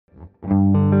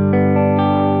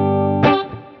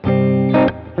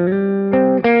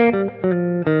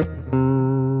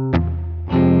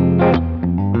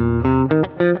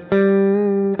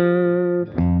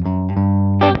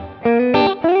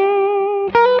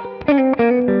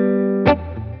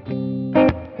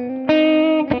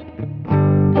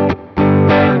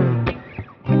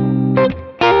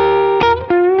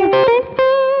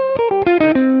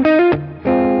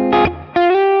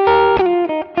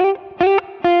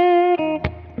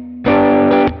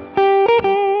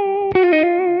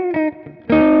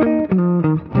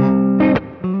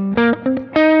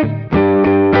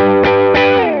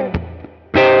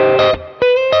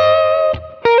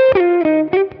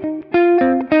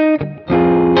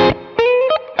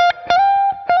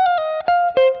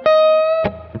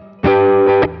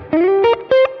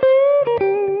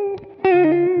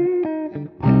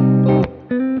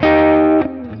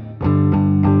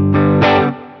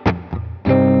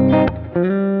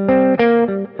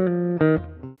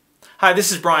Hi,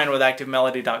 this is Brian with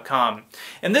ActiveMelody.com.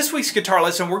 In this week's guitar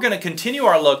lesson, we're going to continue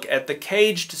our look at the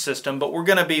CAGED system, but we're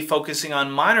going to be focusing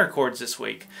on minor chords this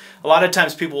week. A lot of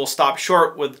times people will stop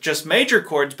short with just major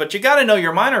chords, but you got to know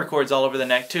your minor chords all over the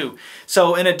neck too.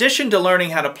 So in addition to learning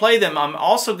how to play them, I'm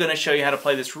also going to show you how to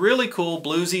play this really cool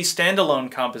bluesy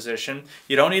standalone composition.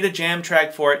 You don't need a jam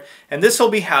track for it, and this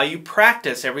will be how you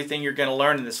practice everything you're going to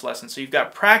learn in this lesson. So you've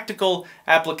got practical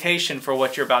application for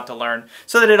what you're about to learn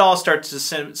so that it all starts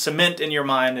to cement in your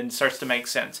mind and starts to make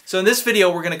sense. So in this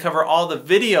video we're going to cover all the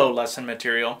video lesson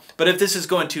material, but if this is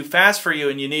going too fast for you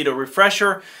and you need a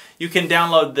refresher, you can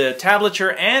download the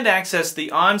tablature and access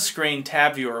the on-screen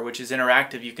tab viewer, which is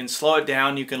interactive. You can slow it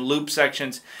down, you can loop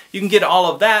sections. You can get all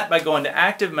of that by going to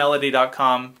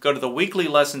ActiveMelody.com, go to the weekly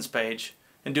lessons page,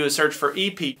 and do a search for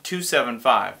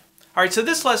EP275. Alright, so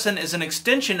this lesson is an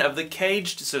extension of the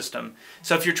CAGED system.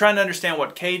 So if you're trying to understand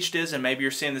what CAGED is, and maybe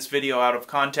you're seeing this video out of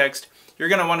context, you're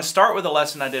going to want to start with a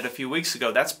lesson I did a few weeks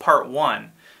ago. That's part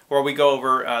 1, where we go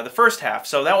over the first half.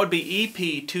 So that would be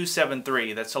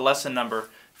EP273. That's a lesson number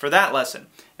for that lesson.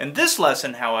 In this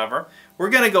lesson, however,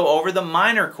 we're going to go over the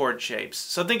minor chord shapes.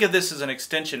 So think of this as an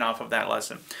extension off of that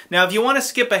lesson. Now if you want to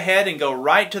skip ahead and go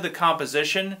right to the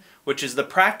composition, which is the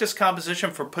practice composition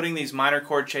for putting these minor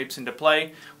chord shapes into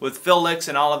play with fill licks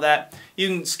and all of that, you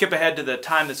can skip ahead to the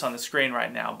time that's on the screen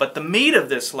right now. But the meat of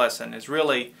this lesson is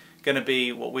really going to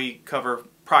be what we cover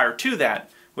prior to that,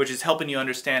 which is helping you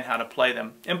understand how to play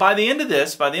them. And by the end of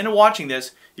this, by the end of watching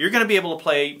this, you're going to be able to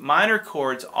play minor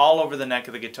chords all over the neck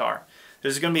of the guitar.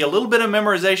 There's going to be a little bit of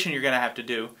memorization you're going to have to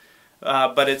do,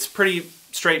 but it's pretty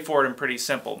straightforward and pretty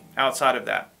simple outside of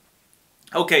that.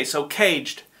 Okay, so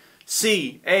CAGED,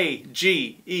 C, A,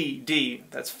 G, E, D.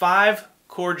 That's 5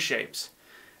 chord shapes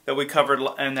that we covered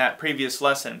in that previous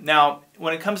lesson. Now,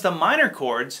 when it comes to minor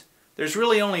chords, there's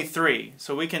really only 3.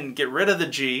 So we can get rid of the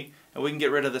G and we can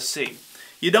get rid of the C.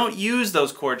 You don't use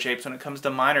those chord shapes when it comes to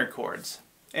minor chords.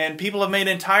 And people have made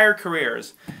entire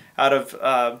careers out of,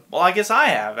 well, I guess I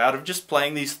have, out of just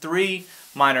playing these 3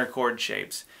 minor chord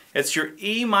shapes. It's your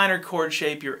E minor chord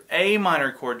shape, your A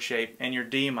minor chord shape, and your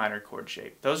D minor chord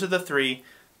shape. Those are the 3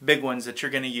 big ones that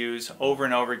you're going to use over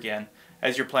and over again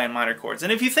as you're playing minor chords.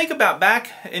 And if you think about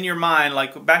back in your mind,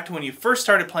 like back to when you first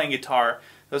started playing guitar,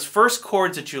 those first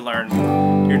chords that you learned,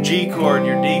 your G chord,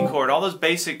 your D chord, all those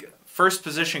basic first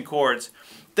position chords,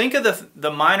 think of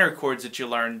the minor chords that you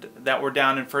learned that were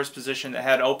down in first position that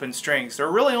had open strings. There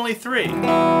were really only 3. You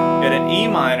had an E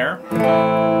minor,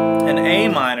 an A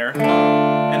minor,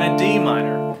 and a D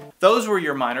minor. Those were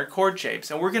your minor chord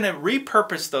shapes, and we're going to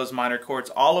repurpose those minor chords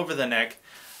all over the neck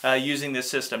using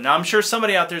this system. Now I'm sure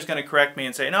somebody out there is going to correct me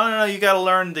and say, no, you got to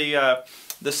learn the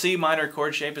C minor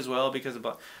chord shape as well because of...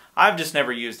 I've just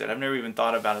never used it. I've never even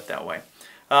thought about it that way.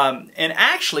 And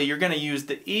actually you're going to use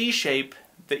the E shape,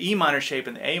 the E minor shape,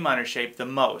 and the A minor shape the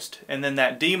most. And then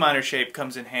that D minor shape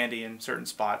comes in handy in certain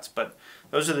spots. But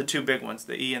those are the 2 big ones,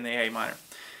 the E and the A minor.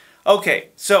 Okay,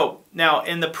 so now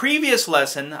in the previous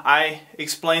lesson I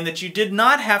explained that you did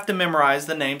not have to memorize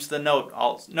the names of the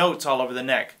notes all over the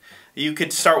neck. You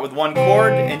could start with 1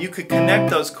 chord and you could connect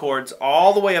those chords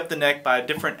all the way up the neck by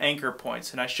different anchor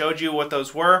points. And I showed you what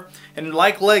those were. And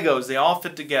like Legos, they all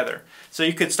fit together. So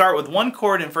you could start with 1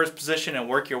 chord in first position and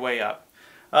work your way up.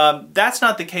 That's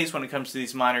not the case when it comes to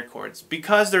these minor chords.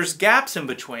 Because there's gaps in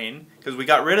between, because we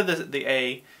got rid of the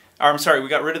A, or I'm sorry, we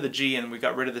got rid of the G and we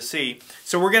got rid of the C.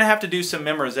 So we're going to have to do some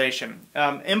memorization.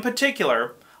 In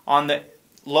particular, on the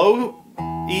low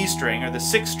E string, or the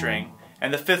 6th string,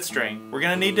 and the 5th string, we're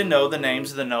going to need to know the names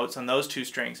of the notes on those 2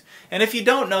 strings. And if you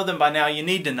don't know them by now, you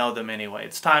need to know them anyway.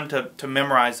 It's time to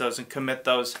memorize those and commit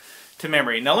those to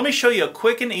memory. Now let me show you a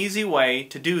quick and easy way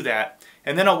to do that,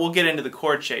 and then we'll get into the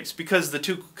chord shapes because the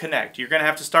 2 connect. You're going to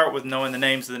have to start with knowing the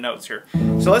names of the notes here.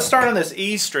 So let's start on this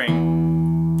E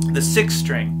string, the 6th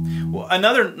string. Well,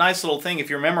 another nice little thing if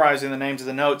you're memorizing the names of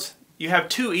the notes, you have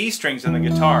 2 E strings in the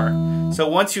guitar. So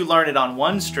once you learn it on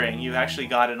 1 string, you actually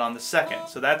got it on the 2nd.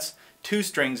 So that's 2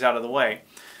 strings out of the way.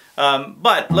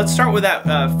 But let's start with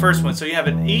that first one. So you have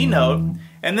an E note,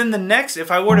 and then the next,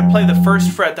 if I were to play the 1st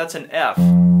fret, that's an F.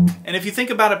 And if you think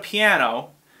about a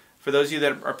piano, for those of you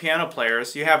that are piano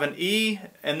players, you have an E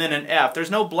and then an F.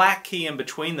 There's no black key in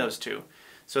between those 2.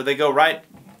 So they go right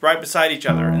beside each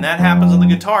other. And that happens on the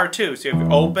guitar too. So you have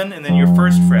your open and then your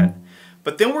 1st fret.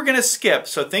 But then we're going to skip.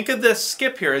 So think of this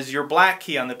skip here as your black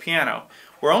key on the piano.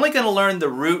 We're only going to learn the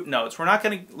root notes. We're not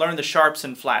going to learn the sharps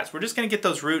and flats. We're just going to get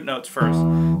those root notes first.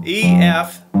 E,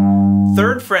 F,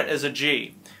 3rd fret is a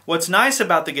G. What's nice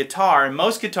about the guitar, and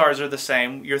most guitars are the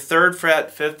same, your 3rd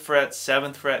fret, 5th fret,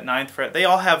 7th fret, 9th fret, they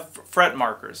all have fret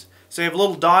markers. So you have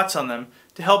little dots on them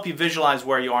to help you visualize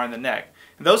where you are in the neck.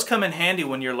 And those come in handy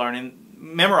when you're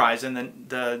memorizing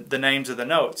the names of the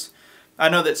notes. I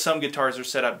know that some guitars are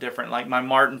set up different, like my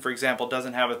Martin, for example,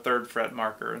 doesn't have a 3rd fret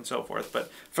marker and so forth,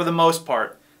 but for the most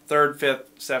part, 3rd, 5th,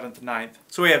 7th, 9th.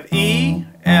 So we have E,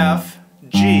 F,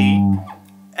 G,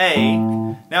 A.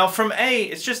 Now from A,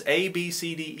 it's just A, B,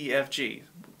 C, D, E, F, G.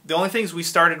 The only thing is we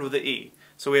started with the E.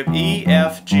 So we have E,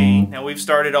 F, G. Now we've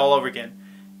started all over again.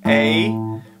 A,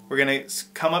 we're going to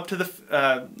come up to the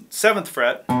 7th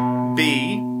fret,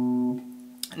 B.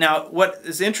 Now what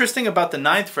is interesting about the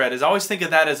 9th fret is always think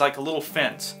of that as like a little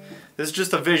fence. This is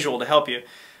just a visual to help you.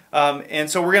 And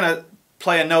so we're going to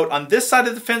play a note on this side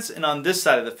of the fence and on this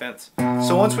side of the fence.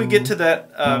 So once we get to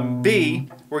that B,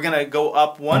 we're going to go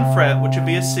up 1 fret, which would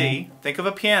be a C. Think of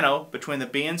a piano. Between the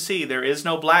B and C, there is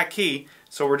no black key.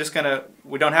 So we're just going to,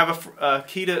 we don't have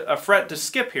a fret to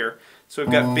skip here. So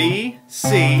we've got B,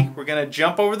 C, we're going to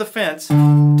jump over the fence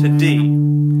to D.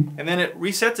 And then it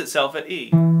resets itself at E.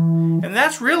 And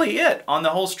that's really it on the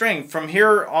whole string. From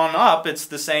here on up, it's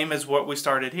the same as what we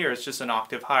started here. It's just an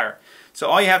octave higher. So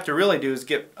all you have to really do is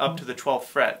get up to the 12th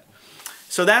fret.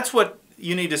 So that's what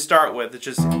you need to start with. It's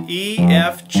just E,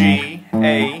 F, G,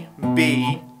 A,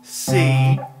 B,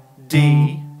 C,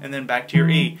 D, and then back to your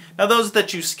E. Now those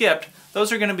that you skipped,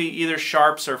 those are going to be either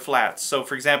sharps or flats. So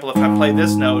for example, if I play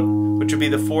this note, which would be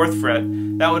the 4th fret,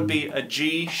 that would be a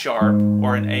G sharp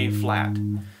or an A flat.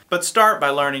 But start by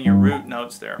learning your root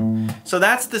notes there. So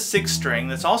that's the 6th string.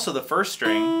 That's also the 1st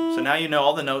string. So now you know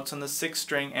all the notes on the 6th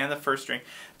string and the 1st string.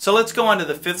 So let's go on to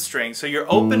the 5th string. So your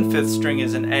open 5th string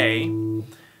is an A.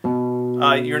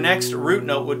 Your next root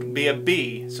note would be a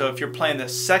B. So if you're playing the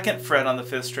 2nd fret on the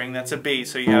 5th string, that's a B.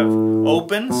 So you have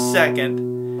open,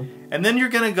 2nd, and then you're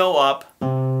going to go up.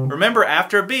 Remember,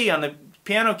 after a B on the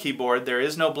piano keyboard, there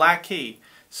is no black key.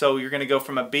 So you're going to go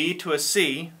from a B to a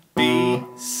C, B,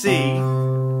 C.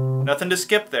 Nothing to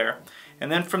skip there.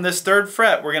 And then from this 3rd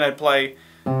fret, we're going to play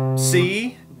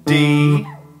C, D,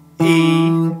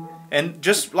 E, and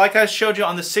just like I showed you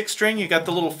on the 6th string, you got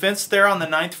the little fence there on the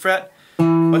 9th fret.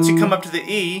 Once you come up to the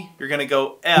E, you're going to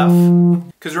go F.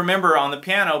 Because remember, on the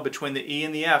piano, between the E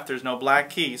and the F, there's no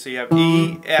black key. So you have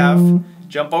E, F,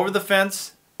 jump over the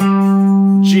fence,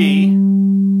 G,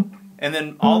 and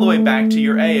then all the way back to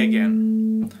your A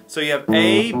again. So you have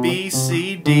A, B,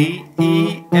 C, D,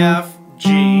 E, F,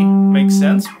 G, makes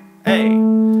sense? A.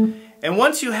 And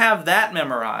once you have that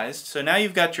memorized, so now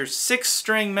you've got your 6th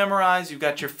string memorized, you've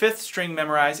got your 5th string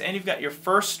memorized, and you've got your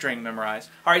 1st string memorized.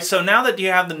 Alright, so now that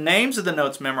you have the names of the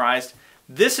notes memorized,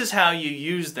 this is how you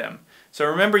use them. So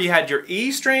remember, you had your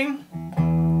E string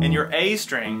and your A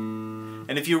string.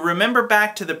 And if you remember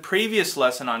back to the previous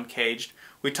lesson on CAGED,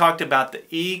 we talked about the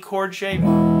E chord shape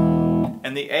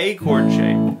and the A chord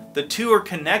shape. The two are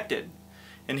connected.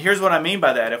 And here's what I mean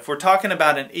by that. If we're talking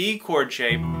about an E chord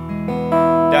shape,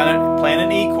 playing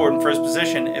an E chord in 1st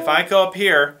position, if I go up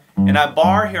here and I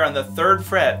bar here on the 3rd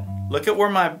fret, look at where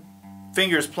my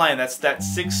finger's playing. That's that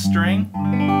 6th string.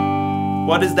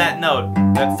 What is that note?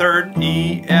 That 3rd,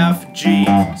 E, F, G.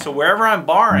 So wherever I'm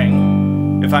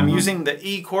barring, if I'm using the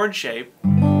E chord shape,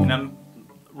 and I'm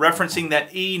referencing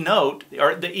that E note,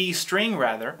 or the E string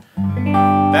rather,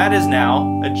 that is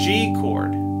now a G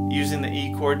chord using the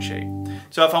E chord shape.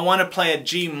 So if I want to play a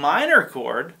G minor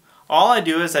chord, all I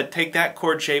do is I take that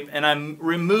chord shape and I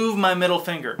remove my middle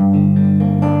finger.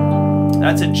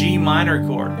 That's a G minor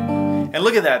chord. And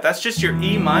look at that, that's just your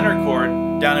E minor chord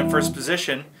down in 1st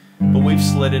position, but we've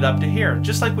slid it up to here,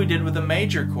 just like we did with the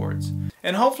major chords.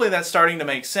 And hopefully that's starting to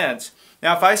make sense.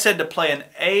 Now if I said to play an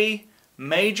A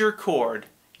major chord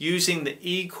using the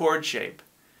E chord shape,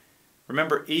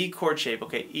 remember E chord shape,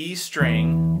 okay, E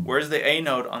string, where's the A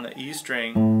note on the E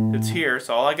string? It's here,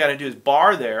 so all I got to do is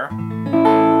bar there,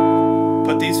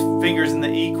 put these fingers in the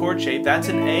E chord shape, that's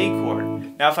an A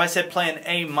chord. Now if I said play an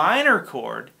A minor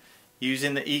chord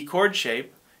using the E chord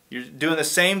shape, you're doing the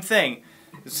same thing.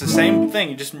 It's the same thing,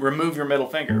 you just remove your middle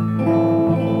finger.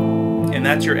 And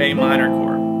that's your A minor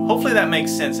chord. Hopefully that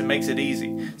makes sense, it makes it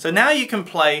easy. So now you can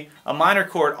play a minor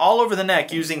chord all over the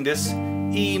neck using this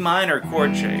E minor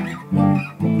chord shape.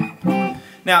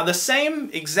 Now the same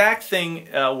exact thing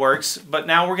works, but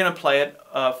now we're going to play it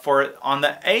on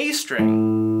the A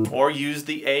string, or use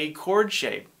the A chord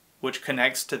shape, which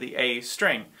connects to the A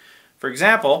string. For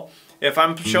example, if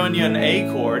I'm showing you an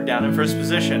A chord down in 1st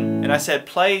position, and I said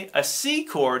play a C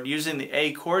chord using the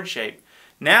A chord shape,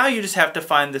 now you just have to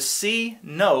find the C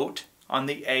note on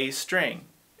the A string.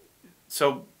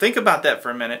 So think about that for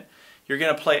a minute. You're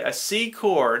going to play a C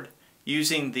chord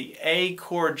using the A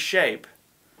chord shape.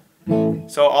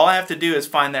 So all I have to do is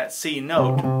find that C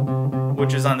note,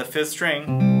 which is on the 5th string,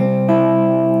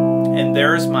 and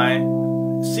there's my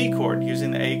C chord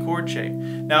using the A chord shape.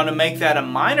 Now to make that a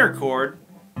minor chord,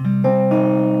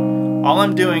 all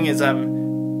I'm doing is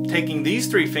I'm taking these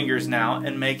three fingers now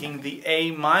and making the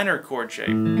A minor chord shape.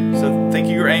 So think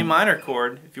of your A minor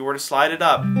chord, if you were to slide it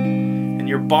up, and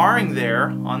you're barring there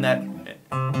on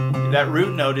that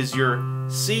root note is your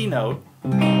C note,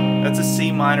 that's a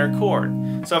C minor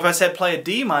chord. So if I said play a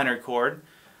D minor chord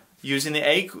using the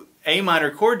A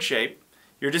minor chord shape,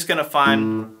 you're just going to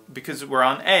find, because we're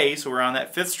on A, so we're on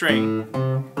that 5th string,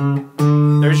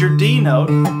 there's your D note,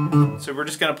 so we're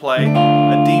just going to play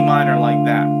a D minor like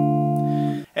that.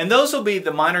 And those will be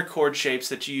the minor chord shapes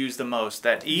that you use the most,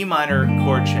 that E minor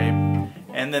chord shape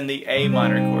and then the A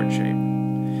minor chord shape.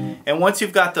 And once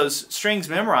you've got those strings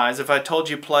memorized, if I told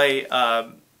you play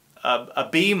a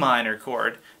B minor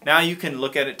chord, now you can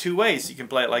look at it two ways. You can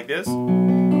play it like this,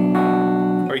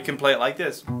 or you can play it like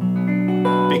this.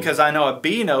 Because I know a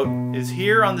B note is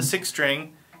here on the 6th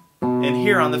string and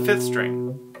here on the 5th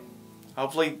string.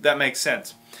 Hopefully that makes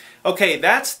sense. Okay,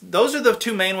 those are the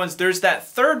two main ones. There's that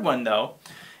third one though,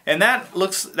 and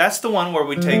that's the one where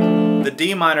we take the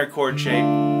D minor chord shape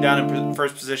down in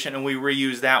first position and we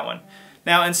reuse that one.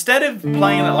 Now instead of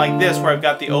playing it like this, where I've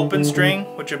got the open string,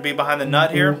 which would be behind the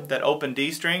nut here, that open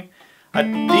D string,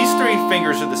 these three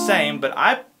fingers are the same, but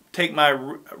I take my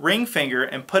ring finger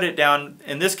and put it down,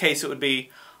 in this case it would be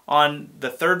on the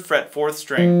 3rd fret 4th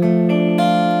string.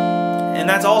 And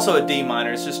that's also a D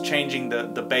minor, it's just changing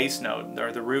the bass note,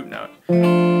 or the root note.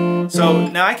 So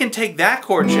now I can take that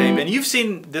chord shape, and you've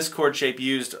seen this chord shape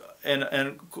used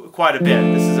in quite a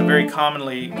bit. This is a very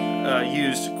commonly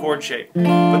used chord shape.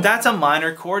 But that's a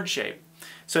minor chord shape.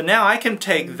 So now I can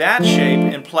take that shape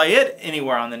and play it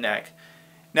anywhere on the neck.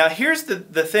 Now here's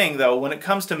the thing though, when it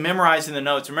comes to memorizing the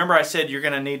notes, remember I said you're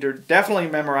going to need to definitely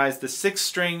memorize the 6th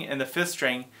string and the 5th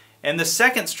string, and the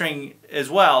 2nd string as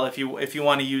well if you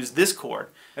want to use this chord.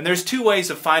 And there's two ways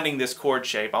of finding this chord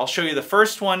shape. I'll show you the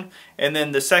first one, and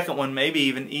then the second one may be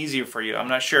even easier for you. I'm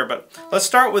not sure, but let's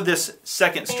start with this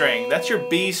 2nd string. That's your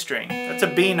B string. That's a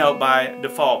B note by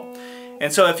default.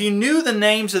 And so if you knew the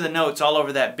names of the notes all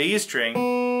over that B string,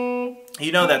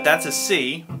 you know that that's a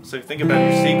C. So think about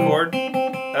your C chord.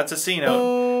 That's a C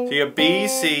note. So you have B,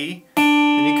 C,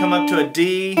 then you come up to a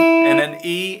D and an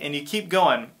E, and you keep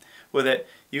going with it.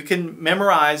 You can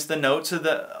memorize the notes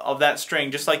of that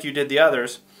string just like you did the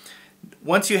others.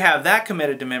 Once you have that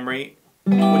committed to memory,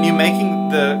 when you're making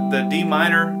the D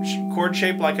minor chord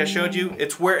shape like I showed you,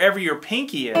 it's wherever your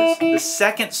pinky is, the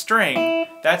 2nd string,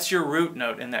 that's your root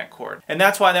note in that chord. And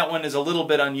that's why that one is a little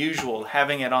bit unusual,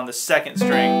 having it on the 2nd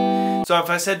string. So if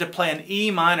I said to play an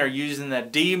E minor using the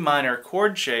D minor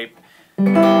chord shape, it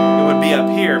would be up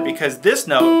here, because this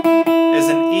note is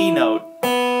an E note.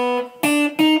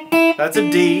 That's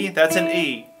a D, that's an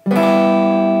E.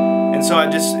 And so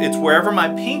it's wherever my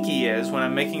pinky is when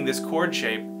I'm making this chord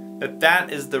shape,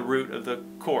 that is the root of the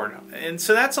chord. And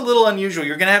so that's a little unusual.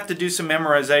 You're going to have to do some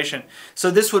memorization.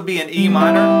 So this would be an E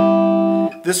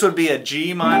minor, this would be a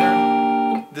G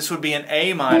minor, this would be an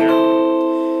A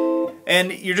minor.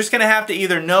 And you're just going to have to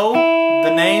either know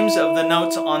the names of the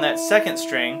notes on that 2nd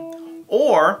string,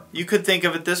 or you could think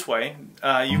of it this way.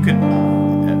 You could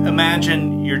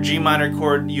imagine your G minor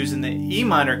chord using the E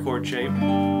minor chord shape.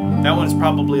 That one's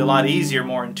probably a lot easier,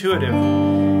 more intuitive.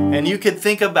 And you could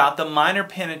think about the minor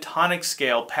pentatonic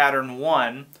scale pattern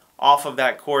 1 off of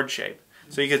that chord shape.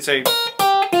 So you could say,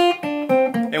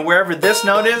 and wherever this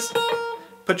note is,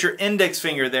 put your index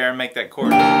finger there and make that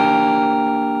chord.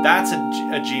 That's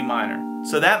a G minor.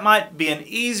 So that might be an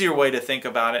easier way to think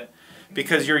about it,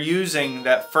 because you're using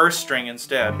that 1st string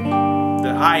instead,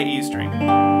 the high E string.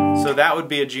 So that would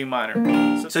be a G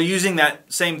minor. So using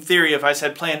that same theory, if I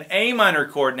said play an A minor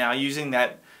chord now using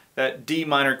that D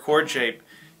minor chord shape,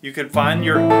 you could find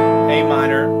your A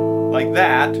minor like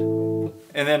that, and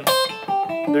then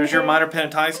there's your minor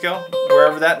pentatonic scale.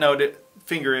 Wherever that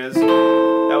finger is,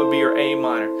 that would be your A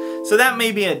minor. So that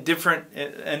may be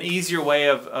an easier way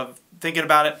of thinking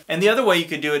about it. And the other way you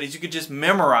could do it is you could just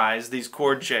memorize these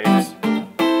chord shapes.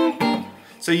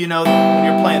 So you know when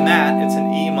you're playing that, it's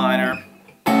an E minor,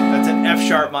 that's an F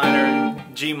sharp minor,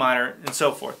 G minor, and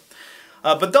so forth.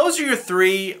 But those are your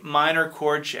 3 minor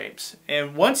chord shapes.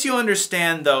 And once you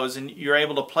understand those and you're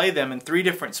able to play them in 3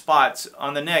 different spots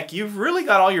on the neck, you've really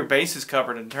got all your bases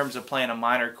covered in terms of playing a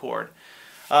minor chord.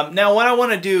 Now what I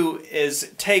want to do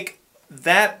is take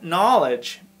that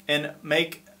knowledge and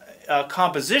make a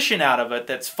composition out of it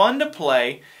that's fun to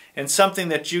play and something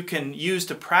that you can use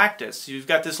to practice. You've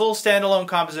got this little standalone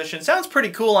composition. It sounds pretty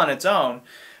cool on its own,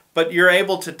 but you're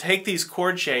able to take these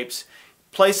chord shapes,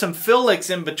 play some fill licks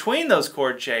in between those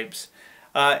chord shapes,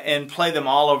 and play them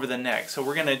all over the neck. So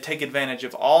we're going to take advantage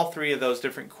of all three of those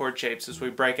different chord shapes as we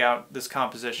break out this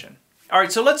composition.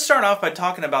 Alright, so let's start off by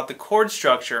talking about the chord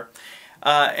structure.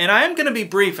 And I am going to be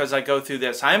brief as I go through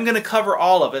this. I am going to cover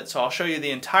all of it, so I'll show you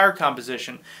the entire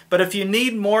composition. But if you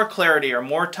need more clarity or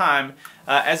more time,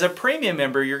 as a premium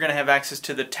member, you're going to have access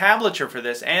to the tablature for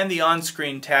this and the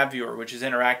on-screen tab viewer, which is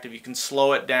interactive. You can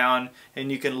slow it down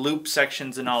and you can loop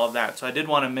sections and all of that. So I did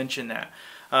want to mention that.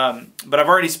 But I've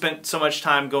already spent so much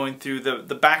time going through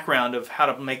the background of how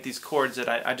to make these chords that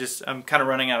I'm kind of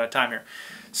running out of time here.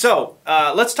 So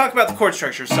let's talk about the chord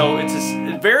structure. So it's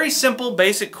a very simple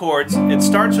basic chords. It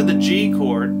starts with a G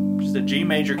chord, which is a G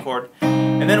major chord,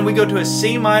 and then we go to a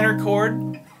C minor chord,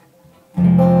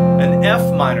 an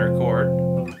F minor chord,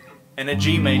 and a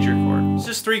G major chord. It's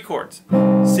just three chords: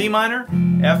 C minor,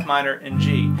 F minor, and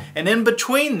G. And in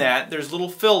between that, there's little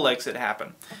fill licks that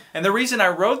happen. And the reason I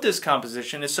wrote this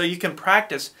composition is so you can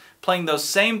practice playing those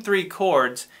same three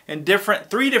chords in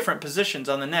three different positions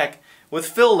on the neck, with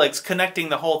fill licks connecting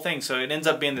the whole thing, so it ends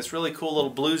up being this really cool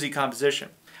little bluesy composition.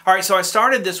 Alright, so I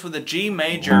started this with a G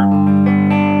major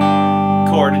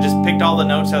chord. I just picked all the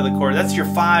notes out of the chord. That's your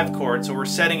 5 chord, so we're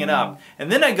setting it up.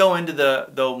 And then I go into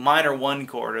the minor 1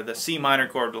 chord, or the C minor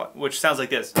chord, which sounds like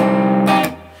this.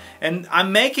 And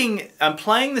I'm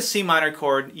playing the C minor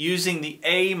chord using the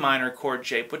A minor chord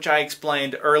shape, which I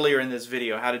explained earlier in this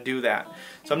video how to do that.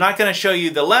 So I'm not going to show you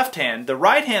the left hand. The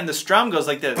right hand, the strum goes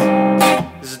like this.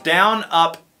 This is down,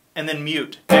 up, and then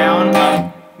mute. Down,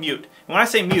 up, mute. And when I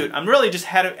say mute, I'm really just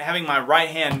having my right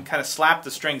hand kind of slap the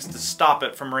strings to stop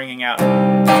it from ringing out.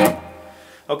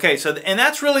 Okay, so and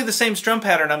that's really the same strum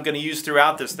pattern I'm going to use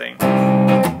throughout this thing.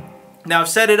 Now I've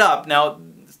set it up. Now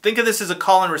think of this as a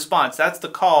call and response. That's the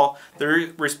call.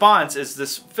 The response is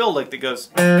this fill lick that goes.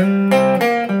 And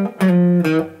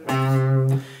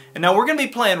now we're going to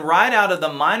be playing right out of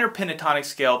the minor pentatonic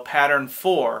scale pattern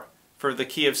 4 for the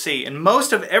key of C. And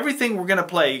most of everything we're going to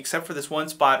play, except for this one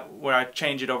spot where I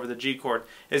change it over the G chord,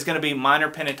 is going to be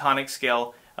minor pentatonic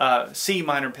scale, C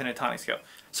minor pentatonic scale.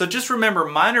 So just remember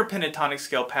minor pentatonic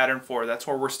scale pattern 4. That's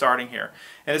where we're starting here.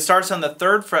 And it starts on the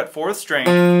 3rd fret 4th string.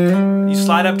 You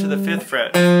slide up to the 5th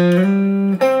fret.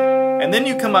 And then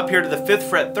you come up here to the 5th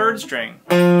fret 3rd string.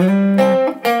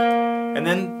 And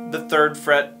then the 3rd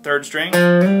fret 3rd string.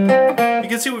 You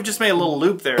can see we've just made a little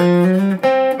loop there.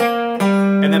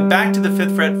 And then back to the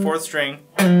 5th fret 4th string.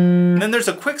 And then there's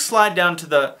a quick slide down to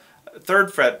the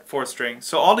 3rd fret 4th string.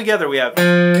 So all together we have.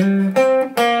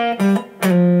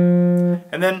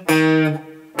 And then,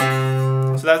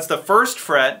 so that's the 1st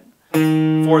fret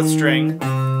 4th string,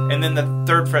 and then the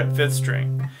 3rd fret 5th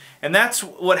string. And that's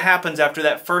what happens after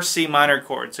that first C minor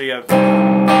chord. So you have,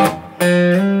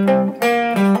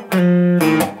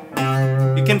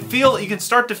 you can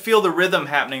start to feel the rhythm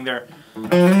happening there.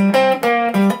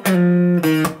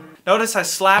 Notice I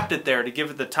slapped it there to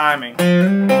give it the timing.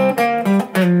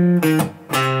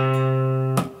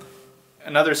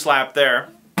 Another slap there.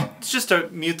 It's just to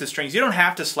mute the strings. You don't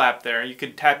have to slap there. You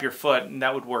could tap your foot and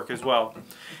that would work as well.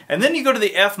 And then you go to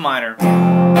the F minor.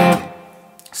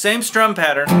 Same strum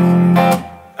pattern.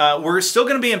 We're still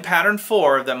going to be in pattern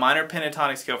 4 of the minor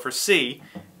pentatonic scale for C.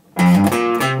 We're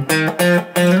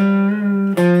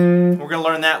going to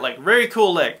learn that lick. Very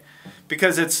cool lick,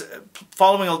 because it's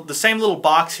following the same little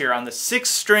box here on the 6th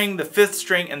string, the 5th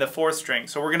string, and the 4th string.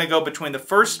 So we're going to go between the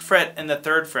 1st fret and the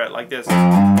 3rd fret like this.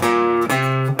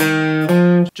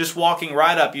 Just walking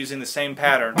right up using the same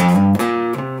pattern.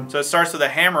 So it starts with a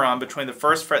hammer-on between the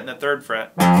 1st fret and the 3rd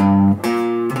fret.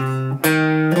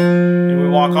 And we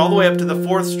walk all the way up to the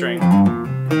 4th string.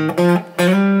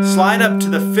 Slide up to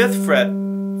the 5th fret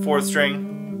 4th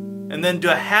string, and then do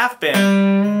a half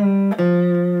bend.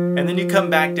 And then you come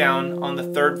back down on the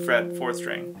 3rd fret 4th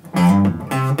string.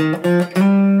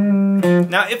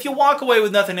 Now if you walk away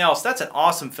with nothing else, that's an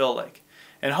awesome fill lick.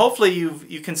 And hopefully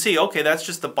you can see, okay, that's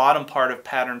just the bottom part of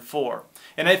pattern 4.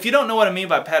 And if you don't know what I mean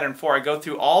by pattern 4, I go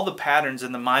through all the patterns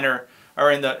in the minor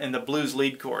or in the blues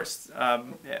lead course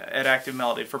at Active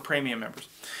Melody for premium members.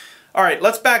 All right,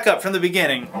 let's back up from the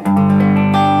beginning.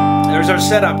 There's our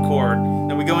setup chord.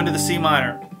 Then we go into the C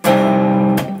minor.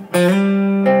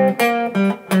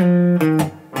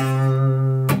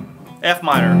 F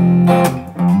minor.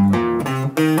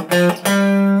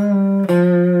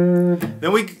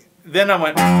 Then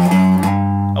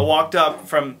I walked up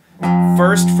from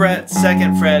 1st fret,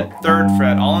 2nd fret, 3rd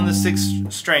fret, all on the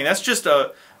 6th string. That's just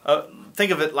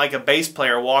think of it like a bass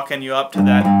player walking you up to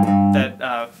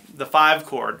the 5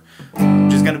 chord,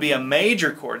 which is going to be a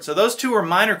major chord. So those two are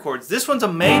minor chords. This one's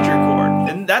a major chord,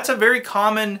 and that's a very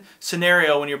common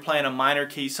scenario when you're playing a minor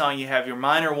key song. You have your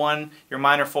minor 1, your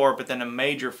minor 4, but then a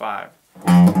major 5.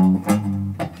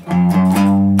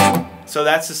 So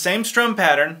that's the same strum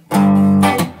pattern,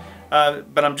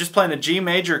 but I'm just playing a G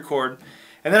major chord,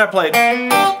 and then I played.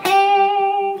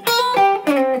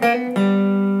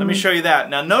 Let me show you that.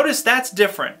 Now notice that's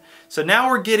different. So now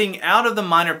we're getting out of the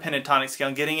minor pentatonic scale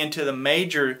and getting into the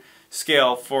major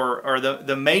scale for, or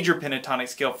the major pentatonic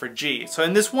scale for G. So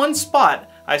in this one spot,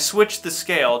 I switched the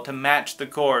scale to match the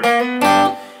chord. And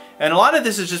a lot of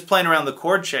this is just playing around the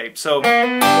chord shape. So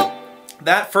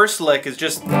that first lick is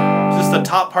just the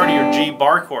top part of your G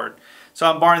bar chord. So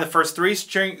I'm barring the first three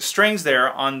strings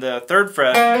there on the 3rd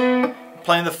fret,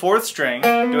 playing the 4th string,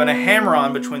 doing a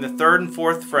hammer-on between the 3rd and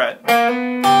 4th fret,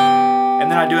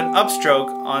 and then I do an upstroke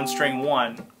on string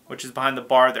 1, which is behind the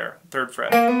bar there, 3rd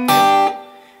fret.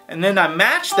 And then I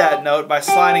match that note by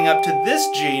sliding up to this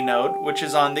G note, which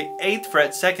is on the 8th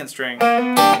fret, 2nd string.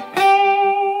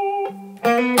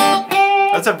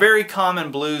 That's a very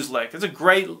common blues lick.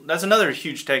 That's another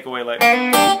huge takeaway lick.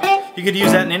 You could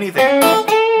use that in anything.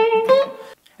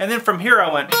 And then from here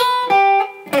I went.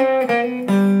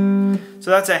 So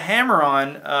that's a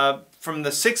hammer-on from the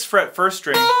 6th fret 1st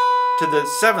string to the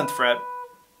 7th fret.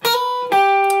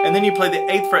 And then you play the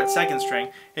 8th fret 2nd string.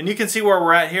 And you can see where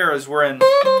we're at here is we're in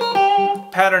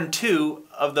pattern 2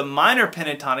 of the minor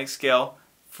pentatonic scale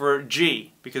for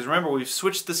G. Because remember, we've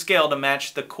switched the scale to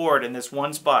match the chord in this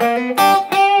one spot.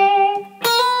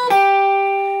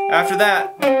 After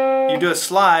that, you do a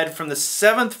slide from the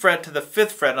 7th fret to the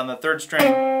 5th fret on the 3rd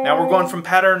string. Now we're going from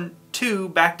pattern 2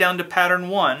 back down to pattern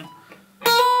 1.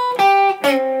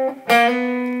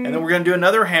 And then we're going to do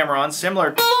another hammer-on,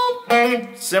 similar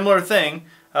thing,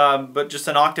 but just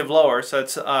an octave lower. So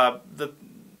it's the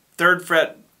 3rd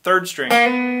fret, 3rd string,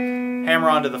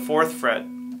 hammer-on to the 4th fret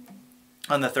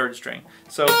on the 3rd string.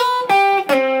 So,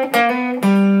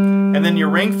 and then your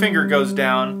ring finger goes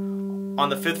down on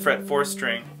the 5th fret, 4th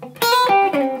string.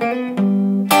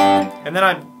 And then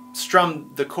I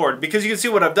strum the chord. Because you can see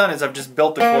what I've done is I've just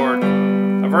built the chord.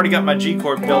 I've already got my G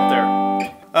chord built there.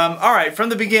 Alright, from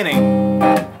the beginning.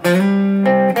 And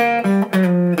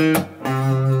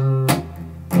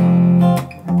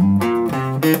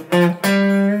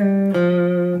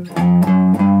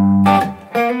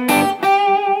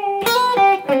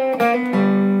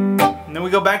then we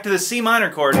go back to the C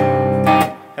minor chord.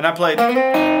 And I played.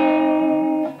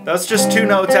 That's just 2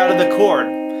 notes out of the chord.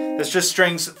 That's just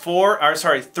strings 3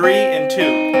 and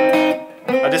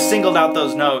 2. I just singled out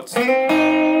those notes.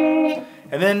 And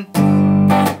then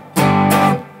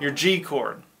your G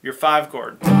chord, your 5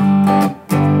 chord.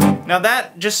 Now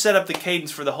that just set up the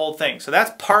cadence for the whole thing. So that's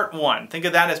part 1. Think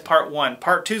of that as part 1.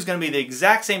 Part 2 is going to be the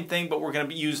exact same thing, but we're going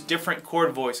to use different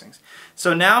chord voicings.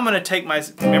 So now I'm going to take my,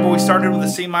 remember we started with the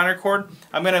C minor chord?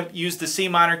 I'm going to use the C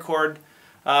minor chord,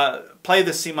 play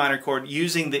the C minor chord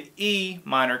using the E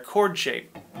minor chord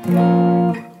shape,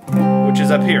 which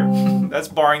is up here. That's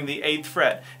barring the 8th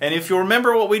fret. And if you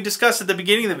remember what we discussed at the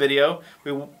beginning of the video,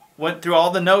 we went through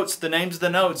all the notes, the names of the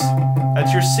notes.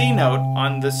 That's your C note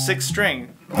on the 6th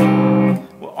string,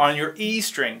 on your E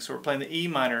string. So we're playing the E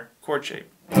minor chord shape.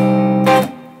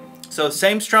 So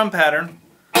same strum pattern.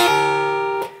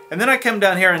 And then I come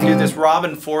down here and do this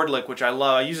Robin Ford lick, which I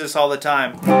love. I use this all the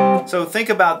time. So think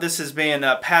about this as being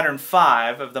pattern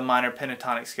 5 of the minor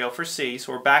pentatonic scale for C.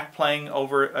 So we're back playing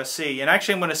over a C. And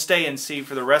actually I'm going to stay in C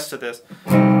for the rest of this.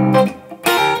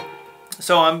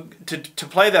 So to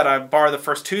play that, I bar the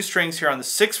first 2 strings here on the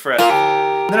 6th fret.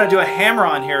 Then I do a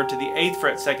hammer-on here to the 8th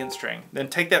fret 2nd string. Then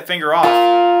take that finger off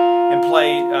and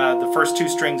play the first 2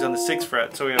 strings on the 6th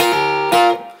fret. So we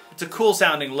have, it's a cool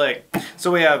sounding lick.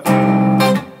 So we have,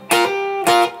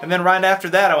 and then right after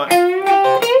that I went,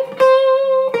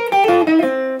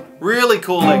 really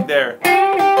cool lick there.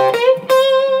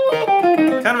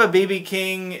 Kind of a B.B.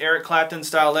 King, Eric Clapton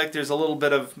style lick. There's a little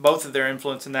bit of both of their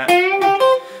influence in that.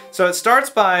 So it starts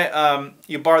by,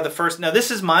 you bar the first, now this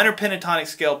is minor pentatonic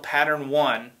scale pattern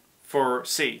 1 for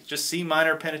C. Just C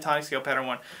minor pentatonic scale pattern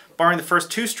 1. Barring the first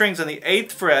 2 strings on the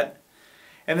 8th fret,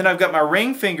 and then I've got my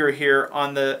ring finger here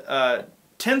on the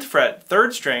 10th fret,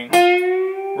 3rd string.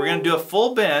 We're going to do a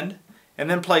full bend, and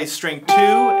then play string 2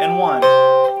 and 1.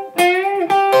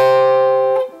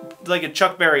 Like a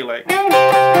Chuck Berry lick.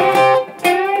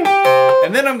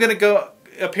 And then I'm going to go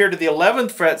up here to the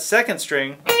 11th fret, 2nd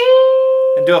string,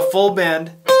 and do a full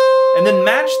bend, and then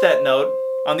match that note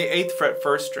on the 8th fret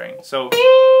 1st string. So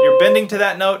you're bending to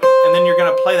that note, and then you're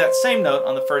going to play that same note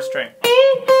on the 1st string.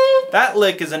 That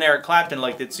lick is an Eric Clapton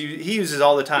lick that he uses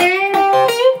all the time.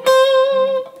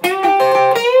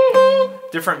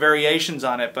 Different variations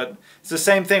on it, but it's the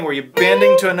same thing where you're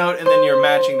bending to a note and then you're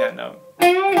matching that note.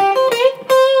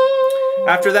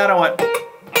 After that I went,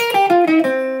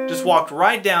 just just walked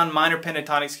right down minor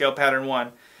pentatonic scale pattern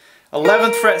 1.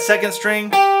 11th fret 2nd string,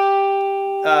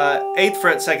 8th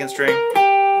fret 2nd string,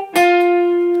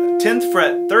 10th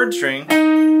fret 3rd string,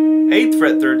 8th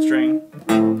fret 3rd string.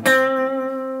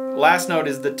 Last note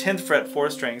is the 10th fret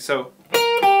 4th string. So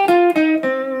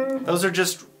those are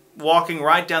just walking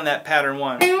right down that pattern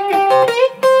 1.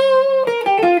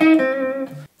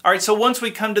 Alright, so once we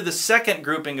come to the second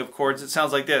grouping of chords, it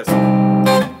sounds like this.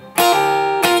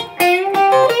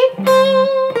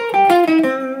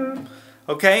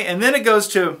 Okay, and then it goes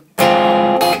to,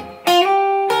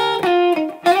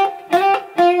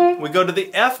 we go to the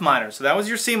F minor. So that was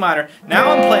your C minor.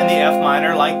 Now I'm playing the F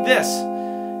minor like this.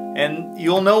 And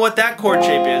you'll know what that chord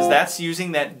shape is. That's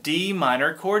using that D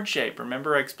minor chord shape.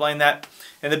 Remember, I explained that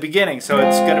in the beginning. So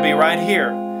it's going to be right here.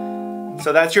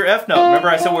 So that's your F note. Remember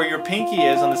I said where your pinky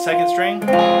is on the 2nd string?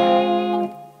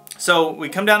 So we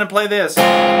come down and play this.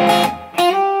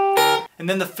 And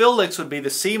then the fill licks would be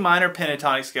the C minor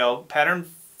pentatonic scale, pattern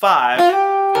 5,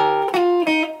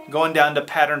 going down to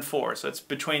pattern 4. So it's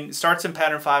between, starts in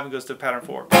pattern 5 and goes to pattern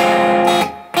 4.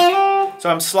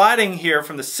 So I'm sliding here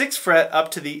from the 6th fret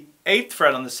up to the 8th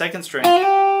fret on the 2nd string.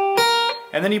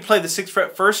 And then you play the 6th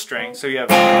fret 1st string. So you have,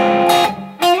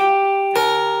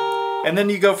 and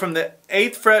then you go from the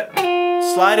 8th fret,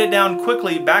 slide it down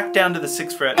quickly, back down to the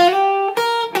 6th fret.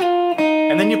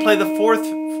 And then you play the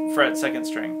 4th fret 2nd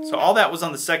string. So all that was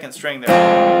on the 2nd string there.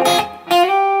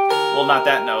 Well, not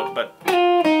that note, but.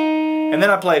 And then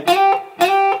I played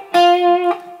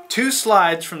 2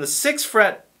 slides from the 6th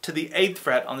fret to the 8th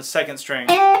fret on the 2nd string.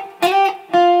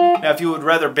 Now if you would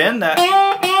rather bend that,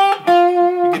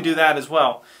 you could do that as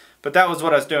well. But that was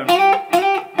what I was doing.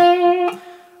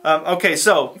 Okay,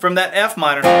 so from that F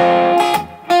minor,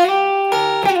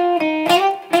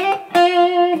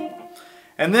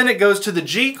 and then it goes to the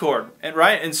G chord,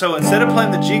 right? And so instead of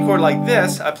playing the G chord like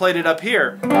this, I played it up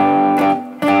here.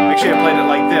 Actually, I played it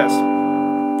like this.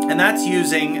 And that's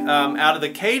using, out of the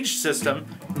CAGED system,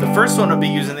 the first one would be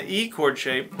using the E chord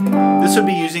shape. This would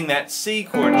be using that C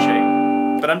chord shape.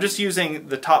 But I'm just using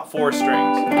the top 4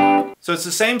 strings. So it's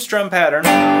the same strum pattern,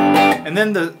 and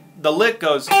then the lick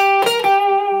goes,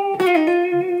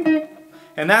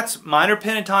 and that's minor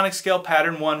pentatonic scale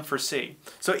pattern 1 for C.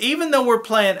 So even though we're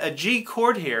playing a G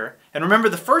chord here, and remember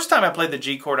the first time I played the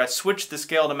G chord, I switched the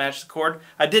scale to match the chord.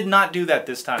 I did not do that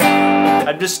this time.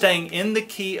 I'm just staying in the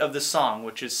key of the song,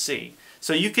 which is C.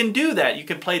 So you can do that. You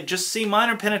can play just C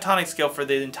minor pentatonic scale for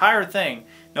the entire thing,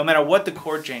 no matter what the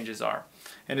chord changes are.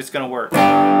 And it's going to work.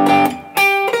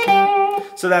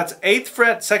 So that's 8th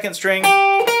fret 2nd string,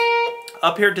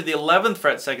 up here to the 11th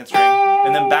fret 2nd string,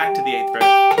 and then back to the 8th fret.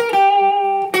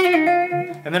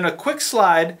 And then a quick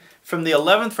slide from the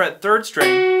 11th fret 3rd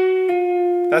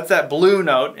string, that's that blue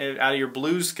note out of your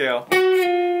blues scale.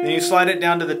 Then you slide it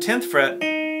down to the 10th fret,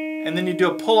 and then you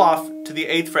do a pull off to the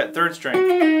 8th fret 3rd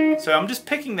string. So I'm just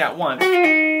picking that once.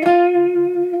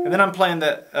 And then I'm playing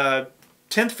the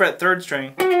 10th fret 3rd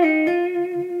string.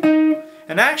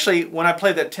 And actually, when I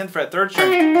played that 10th fret 3rd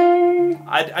string,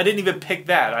 I didn't even pick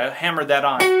that. I hammered that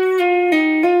on.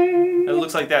 It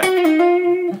looks like that.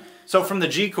 So from the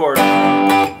G chord,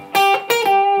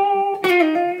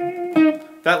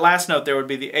 that last note there would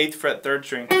be the 8th fret 3rd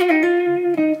string.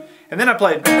 And then I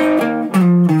played.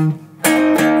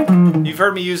 You've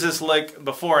heard me use this lick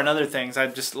before in other things. I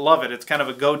just love it. It's kind of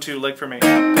a go-to lick for me.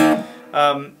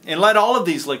 And let all of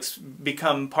these licks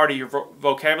become part of your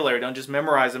vocabulary. Don't just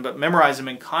memorize them, but memorize them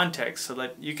in context so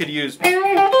that you could use,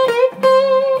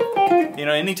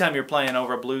 anytime you're playing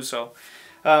over a blues solo.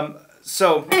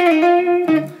 So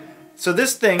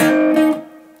this thing, I'm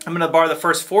going to bar the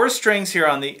first 4 strings here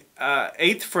on the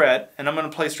 8th fret, and I'm going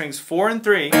to play strings 4 and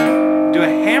 3, do a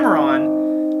hammer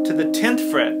on to the 10th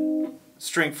fret,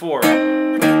 string 4,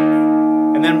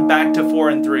 and then back to 4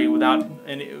 and 3 without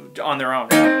any, on their own.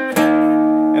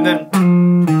 And then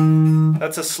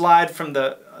that's a slide from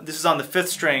the, this is on the 5th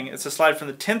string, it's a slide from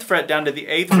the 10th fret down to the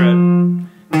 8th fret,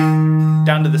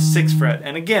 down to the 6th fret.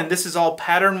 And again, this is all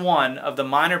pattern 1 of the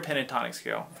minor pentatonic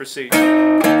scale for C.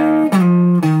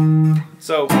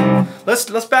 So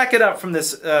let's back it up from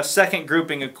this second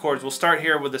grouping of chords. We'll start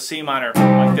here with the C minor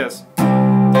like this.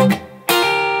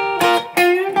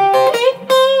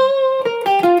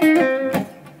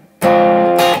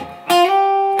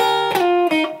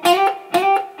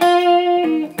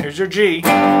 Here's your G.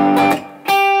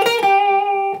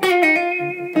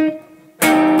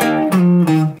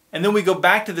 And then we go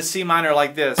back to the C minor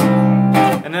like this.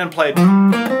 And then play.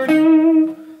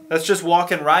 That's just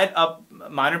walking right up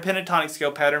minor pentatonic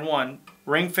scale pattern 1.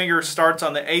 Ring finger starts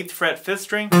on the 8th fret 5th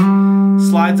string,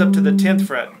 slides up to the 10th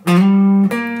fret.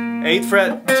 8th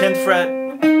fret, 10th fret,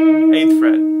 8th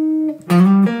fret.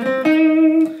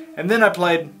 And then I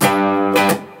played,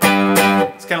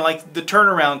 it's kind of like the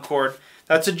turnaround chord.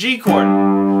 That's a G chord.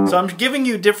 So I'm giving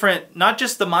you different, not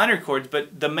just the minor chords,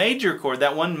 but the major chord,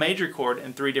 that one major chord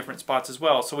in 3 different spots as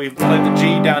well. So we've played the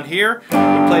G down here, we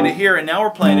played it here, and now we're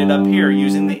playing it up here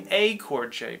using the A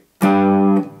chord shape.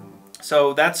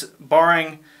 So that's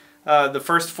barring the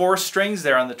first 4 strings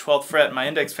there on the 12th fret. My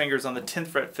index finger is on the 10th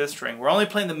fret, 5th string. We're only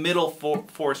playing the middle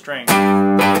 4 strings.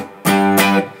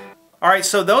 Alright,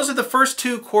 so those are the first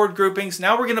 2 chord groupings.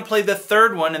 Now we're going to play the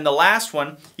 3rd one and the last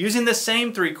one using the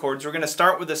same 3 chords. We're going to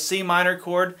start with a C minor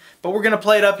chord, but we're going to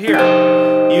play it up here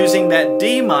using that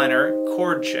D minor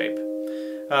chord shape.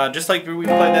 Just like we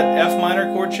played that F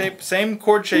minor chord shape, same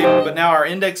chord shape, but now our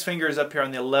index finger is up here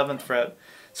on the 11th fret.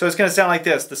 So it's going to sound like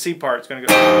this. The C part is going to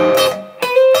go.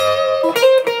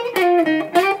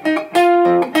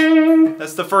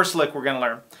 That's the first lick we're going to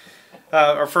learn,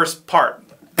 or first part.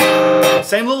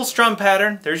 Same little strum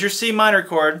pattern. There's your C minor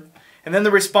chord, and then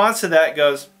the response to that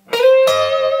goes,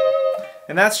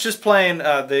 and that's just playing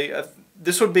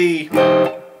this would be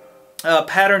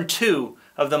pattern 2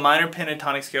 of the minor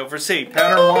pentatonic scale for C.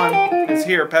 Pattern 1 is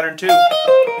here, pattern 2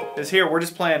 is here. We're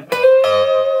just playing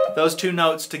those 2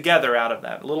 notes together out of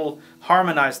that little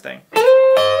harmonized thing.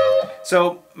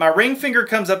 So my ring finger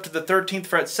comes up to the 13th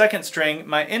fret 2nd string.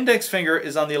 My index finger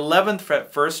is on the 11th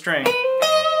fret 1st string.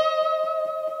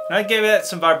 And I gave that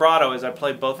some vibrato as I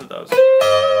played both of those.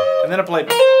 And then I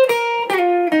played.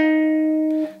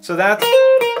 So that's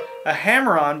a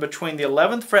hammer-on between the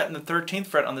 11th fret and the 13th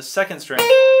fret on the 2nd string.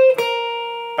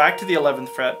 Back to the 11th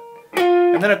fret.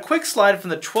 And then a quick slide from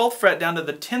the 12th fret down to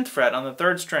the 10th fret on the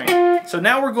 3rd string. So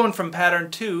now we're going from pattern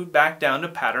 2 back down to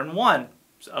pattern 1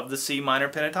 of the C minor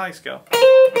pentatonic scale.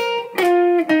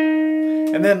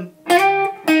 And then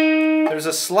there's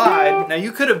a slide. Now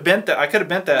you could have bent that. I could have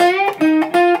bent that.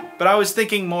 But I was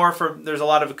thinking more for, there's a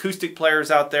lot of acoustic players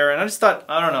out there, and I just thought,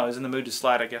 I don't know, I was in the mood to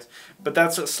slide, I guess. But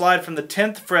that's a slide from the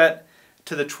 10th fret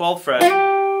to the 12th fret.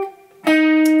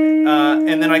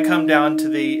 And then I come down to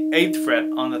the 8th fret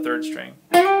on the 3rd string.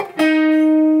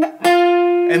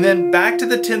 And then back to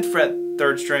the 10th fret,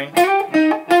 3rd string.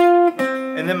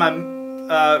 And then my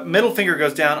middle finger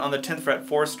goes down on the 10th fret,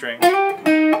 4th string.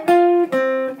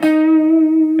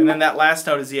 And then that last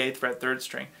note is the 8th fret, 3rd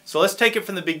string. So let's take it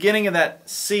from the beginning of that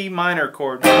C minor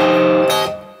chord.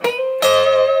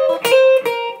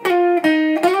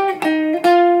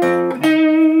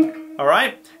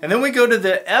 Alright, and then we go to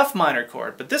the F minor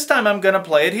chord, but this time I'm going to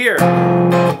play it here.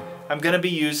 I'm going to be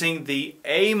using the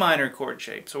A minor chord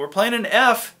shape. So we're playing an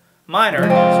F minor.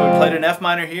 So we played an F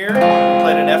minor here, we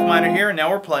played an F minor here, and now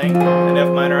we're playing an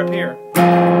F minor up here.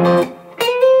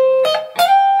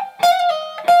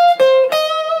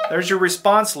 There's your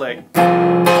response lick.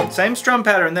 Same strum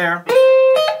pattern there.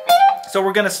 So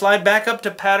we're going to slide back up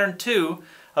to pattern 2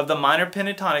 of the minor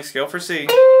pentatonic scale for C.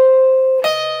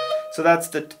 So that's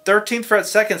the 13th fret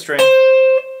 2nd string,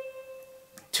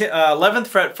 11th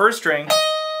fret 1st string,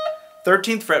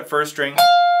 13th fret 1st string,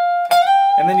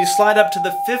 and then you slide up to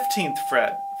the 15th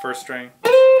fret 1st string.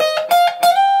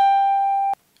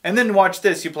 And then watch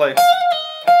this, you play.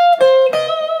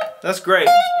 That's great.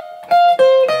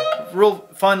 Real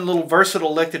fun little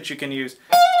versatile lick that you can use.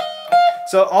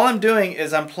 So all I'm doing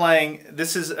is I'm playing,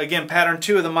 this is again pattern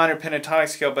 2 of the minor pentatonic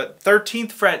scale, but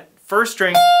 13th fret 1st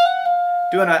string,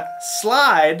 doing a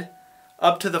slide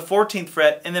up to the 14th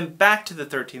fret and then back to the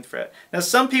 13th fret. Now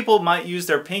some people might use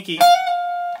their pinky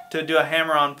to do a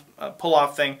hammer-on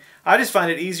pull-off thing. I just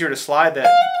find it easier to slide that.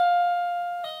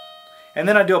 And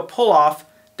then I do a pull-off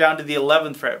down to the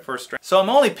 11th fret 1st string. So I'm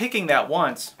only picking that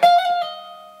once.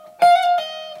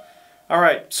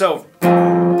 Alright, so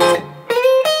then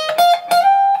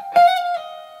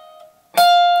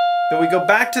we go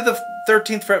back to the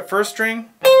 13th fret 1st string,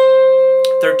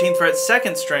 13th fret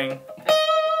 2nd string,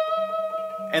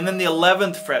 and then the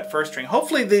 11th fret 1st string.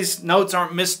 Hopefully these notes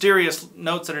aren't mysterious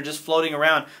notes that are just floating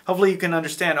around. Hopefully you can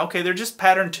understand, okay, they're just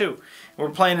pattern 2. We're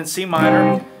playing in C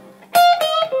minor.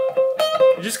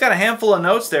 You just got a handful of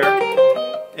notes there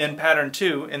in pattern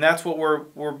 2, and that's what we're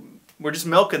just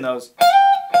milking those.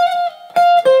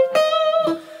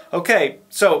 Okay,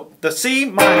 so the C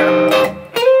minor,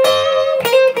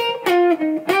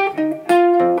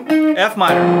 F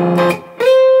minor,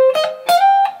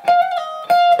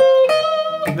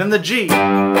 then the G.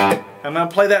 I'm going to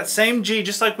play that same G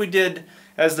just like we did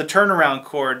as the turnaround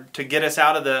chord to get us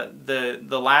out of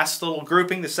the last little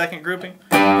grouping, the second grouping.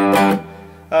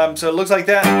 So it looks like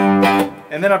that,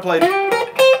 and then I played.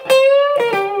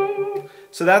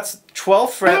 So that's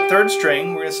 12th fret 3rd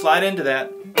string. We're going to slide into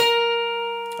that.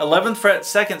 11th fret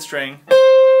 2nd string,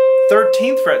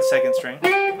 13th fret, 2nd string,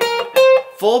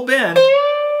 full bend,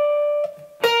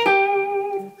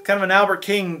 kind of an Albert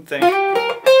King thing.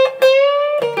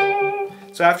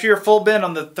 So after your full bend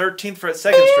on the 13th fret,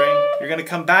 2nd string, you're going to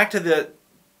come back to the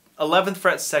 11th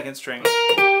fret, 2nd string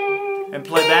and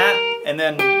play that, and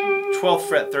then 12th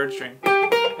fret, 3rd string.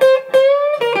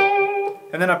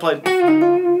 And then I played.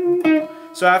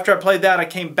 So after I played that, I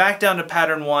came back down to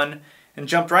pattern 1 and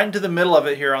jumped right into the middle of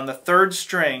it here on the 3rd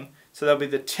string. So that'll be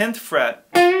the 10th fret.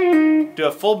 Do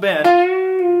a full bend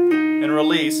and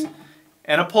release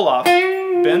and a pull off.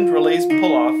 Bend, release,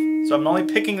 pull off. So I'm only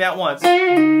picking that once.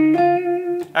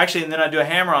 Actually, and then I do a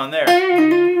hammer on there.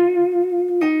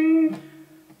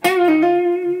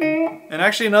 And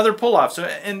actually another pull off. So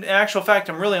in actual fact,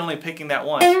 I'm really only picking that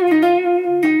once.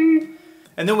 And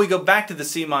then we go back to the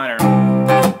C minor.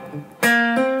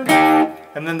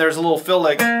 And then there's a little fill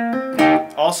lick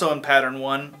also in pattern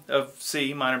 1 of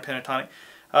C, minor pentatonic.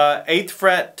 8th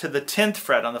fret to the 10th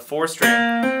fret on the 4th string.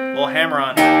 A little hammer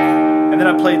on. And then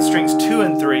I played strings 2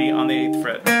 and 3 on the 8th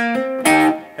fret.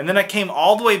 And then I came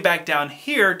all the way back down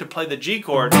here to play the G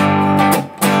chord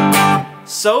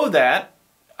so that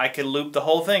I could loop the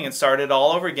whole thing and start it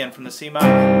all over again from the C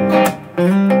minor.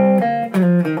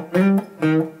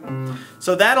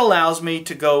 So that allows me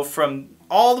to go from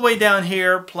all the way down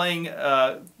here playing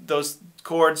those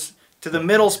chords to the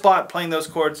middle spot playing those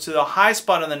chords to the high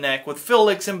spot on the neck with fill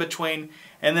licks in between,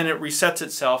 and then it resets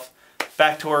itself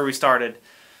back to where we started.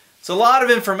 It's a lot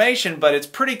of information, but it's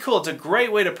pretty cool. It's a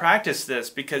great way to practice this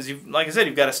because, like I said,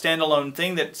 you've got a standalone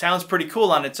thing that sounds pretty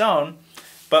cool on its own.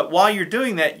 But while you're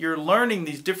doing that, you're learning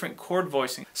these different chord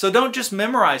voicing. So don't just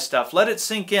memorize stuff. Let it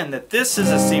sink in that this is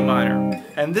a C minor,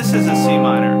 and this is a C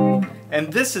minor,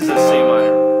 and this is a C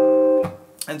minor,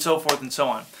 and so forth and so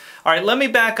on. All right, let me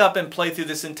back up and play through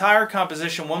this entire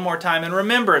composition one more time. And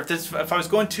remember, if I was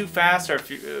going too fast, or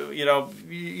if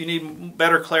you need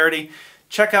better clarity,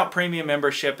 check out Premium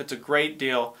Membership. It's a great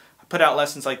deal. I put out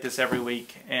lessons like this every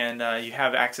week, and you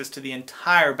have access to the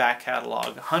entire back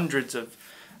catalog, hundreds of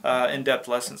in-depth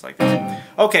lessons like this.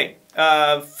 Okay,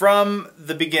 from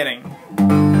the beginning.